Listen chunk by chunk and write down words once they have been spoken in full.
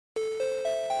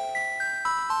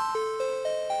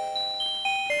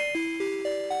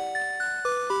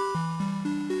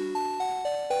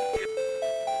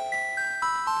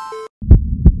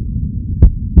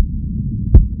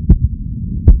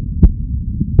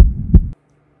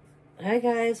Hi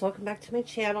guys, welcome back to my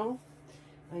channel.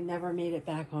 I never made it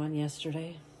back on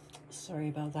yesterday. Sorry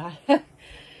about that.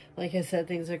 Like I said,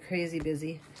 things are crazy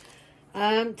busy.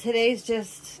 Today's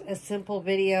just a simple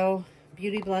video.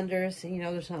 Beauty blenders. And you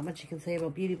know, there's not much you can say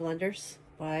about beauty blenders,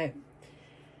 but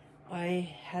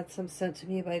I had some sent to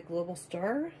me by Global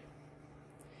Star.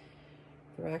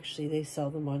 They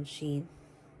sell them on Shein.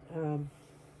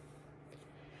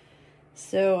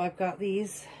 So I've got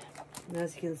these, and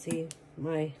as you can see,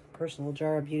 my personal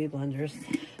jar of beauty blenders.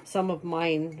 Some of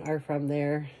mine are from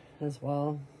there as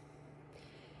well.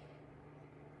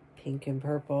 Pink and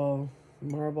purple,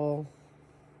 marble,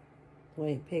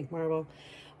 white, pink, marble,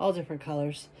 all different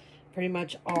colors. Pretty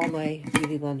much all my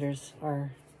beauty blenders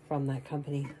are from that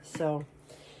company. So,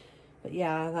 but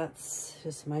yeah, that's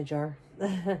just my jar.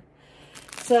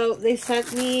 So they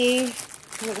sent me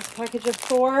this package of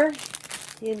 4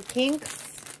 in pinks.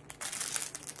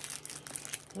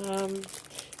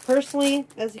 Personally,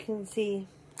 as you can see,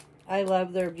 I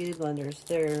love their beauty blenders.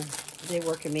 They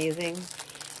work amazing,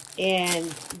 and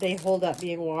they hold up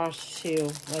being washed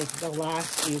too. Like, they'll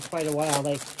last you quite a while.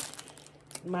 Like,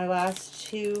 my last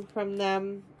 2 from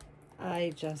them,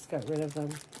 I just got rid of them.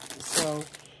 So,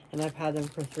 and I've had them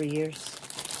for 3 years.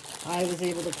 I was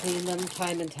able to clean them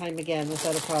time and time again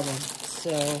without a problem.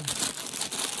 So,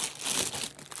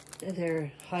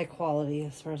 they're high quality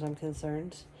as far as I'm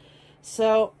concerned.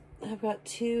 So, I've got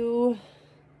 2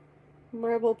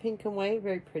 marble pink and white,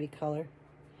 very pretty color.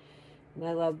 And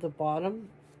I love the bottom.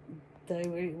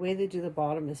 The way they do the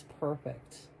bottom is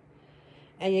perfect.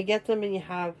 And you get them and you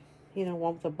have, you know,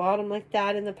 one with the bottom like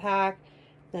that in the pack,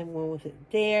 then one with it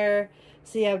there.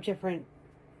 So you have different,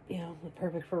 you know,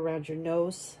 perfect for around your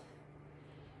nose,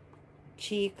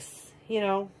 cheeks, you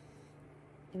know,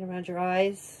 and around your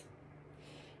eyes.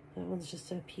 That one's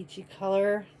just a peachy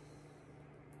color.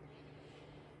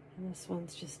 And this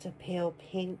one's just a pale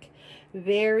pink.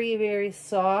 Very, very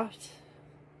soft,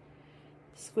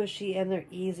 squishy, and they're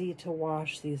easy to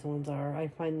wash. These ones are. I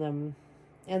find them,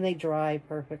 and they dry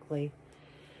perfectly.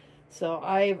 So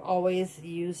I've always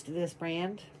used this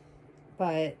brand,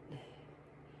 but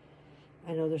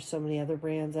I know there's so many other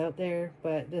brands out there,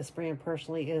 but this brand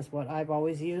personally is what I've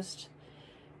always used.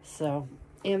 So,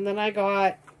 and then I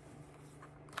got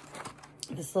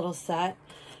this little set.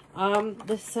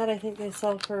 This set, I think they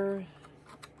sell for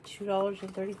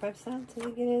 $2.35, I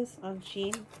think it is, on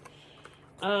Shein.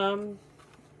 And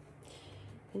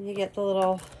you get the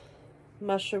little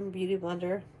mushroom beauty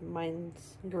blender.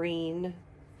 Mine's green.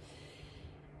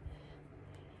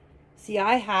 See,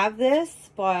 I have this,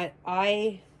 but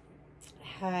my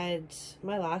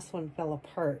last one fell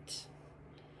apart.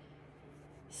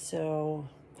 So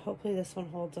hopefully this one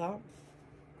holds up.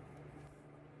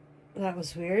 That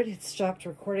was weird. It stopped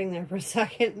recording there for a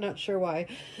second. Not sure why.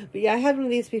 But yeah, I had one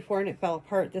of these before and it fell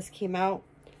apart. This came out.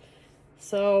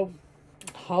 So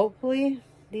hopefully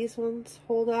these ones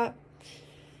hold up.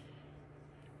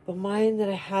 But mine that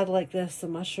I had like this, the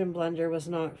mushroom blender, was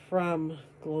not from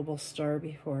Global Star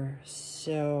before.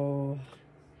 So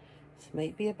this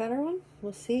might be a better one.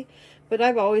 We'll see. But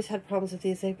I've always had problems with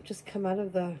these. They've just come out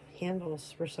of the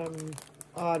handles for some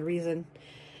odd reason.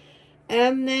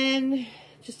 And then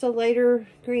just a lighter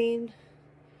green,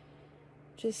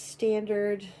 just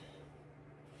standard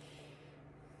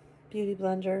beauty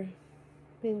blender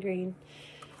in green.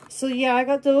 So yeah, I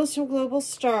got those from Global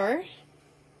Star.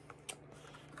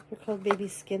 They're called Baby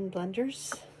Skin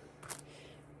Blenders.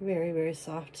 Very, very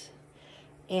soft.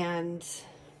 And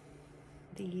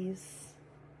these,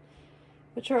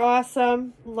 which are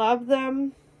awesome. Love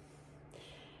them.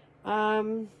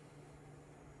 Quite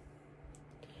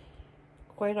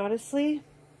honestly,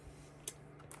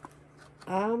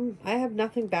 I have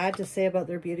nothing bad to say about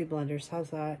their beauty blenders.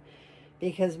 How's that?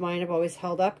 Because mine have always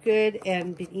held up good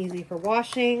and been easy for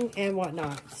washing and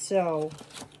whatnot. So,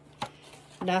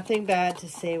 nothing bad to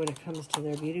say when it comes to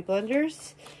their beauty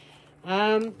blenders.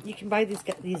 You can buy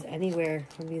these anywhere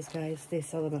from these guys. They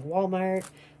sell them at Walmart.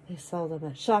 They sell them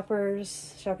at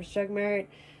Shoppers Drug Mart.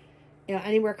 You know,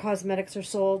 anywhere cosmetics are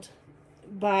sold.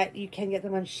 But you can get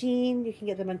them on Shein. You can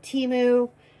get them on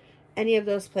Temu. Any of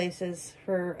those places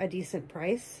for a decent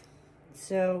price.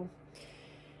 So,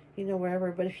 you know,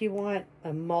 wherever. But if you want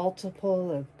a multiple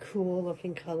of cool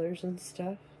looking colors and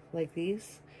stuff like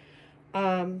these,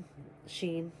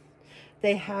 Shein.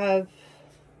 They have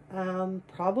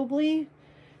probably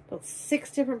about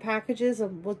 6 different packages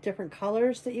with different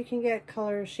colors that you can get.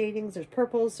 Color shadings. There's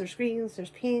purples, there's greens, there's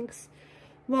pinks,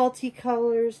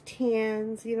 multicolors,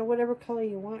 tans, you know, whatever color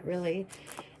you want, really.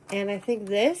 And I think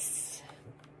this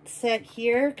set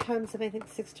here comes in, I think,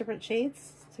 6 different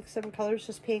shades, 6, 7 colors,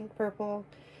 just pink, purple,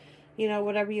 you know,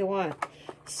 whatever you want.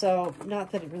 So,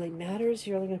 not that it really matters.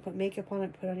 You're only going to put makeup on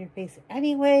it, put it on your face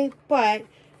anyway. But,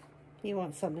 you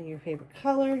want something your favorite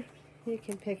color, you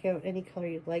can pick out any color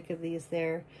you'd like of these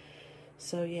there.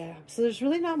 So, yeah. So, there's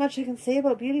really not much I can say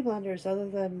about beauty blenders other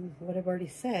than what I've already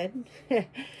said.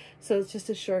 So, it's just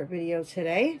a short video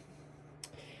today.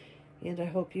 And I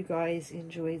hope you guys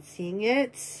enjoyed seeing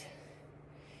it.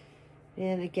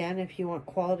 And again, if you want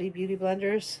quality beauty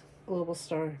blenders, Global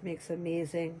Star makes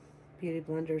amazing beauty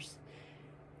blenders.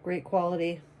 Great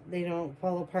quality. They don't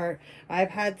fall apart. I've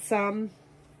had some,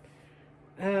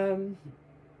 I don't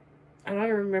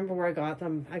remember where I got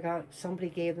them. Somebody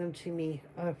gave them to me,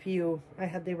 a few.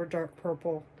 They were dark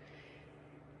purple.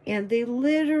 And they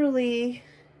literally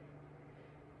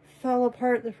fell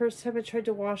apart the first time I tried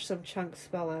to wash them. Chunks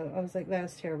fell out. I was like,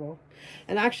 that's terrible.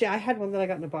 And actually, I had one that I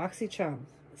got in a BoxyCharm.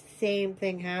 Same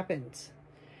thing happened.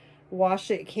 Wash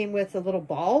it. It came with a little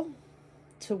ball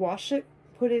to wash it.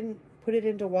 Put it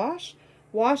into wash.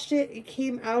 Washed it. It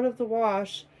came out of the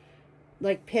wash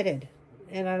like pitted.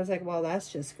 And I was like, well,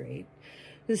 that's just great.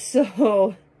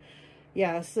 So,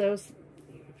 yeah. So,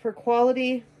 for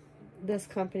quality, this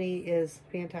company is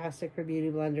fantastic for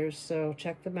beauty blenders. So,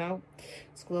 check them out.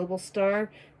 It's Global Star.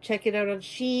 Check it out on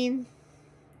Shein.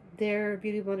 Their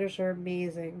beauty blenders are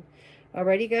amazing.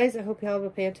 Alrighty, guys. I hope you all have a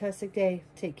fantastic day.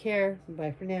 Take care.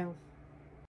 Bye for now.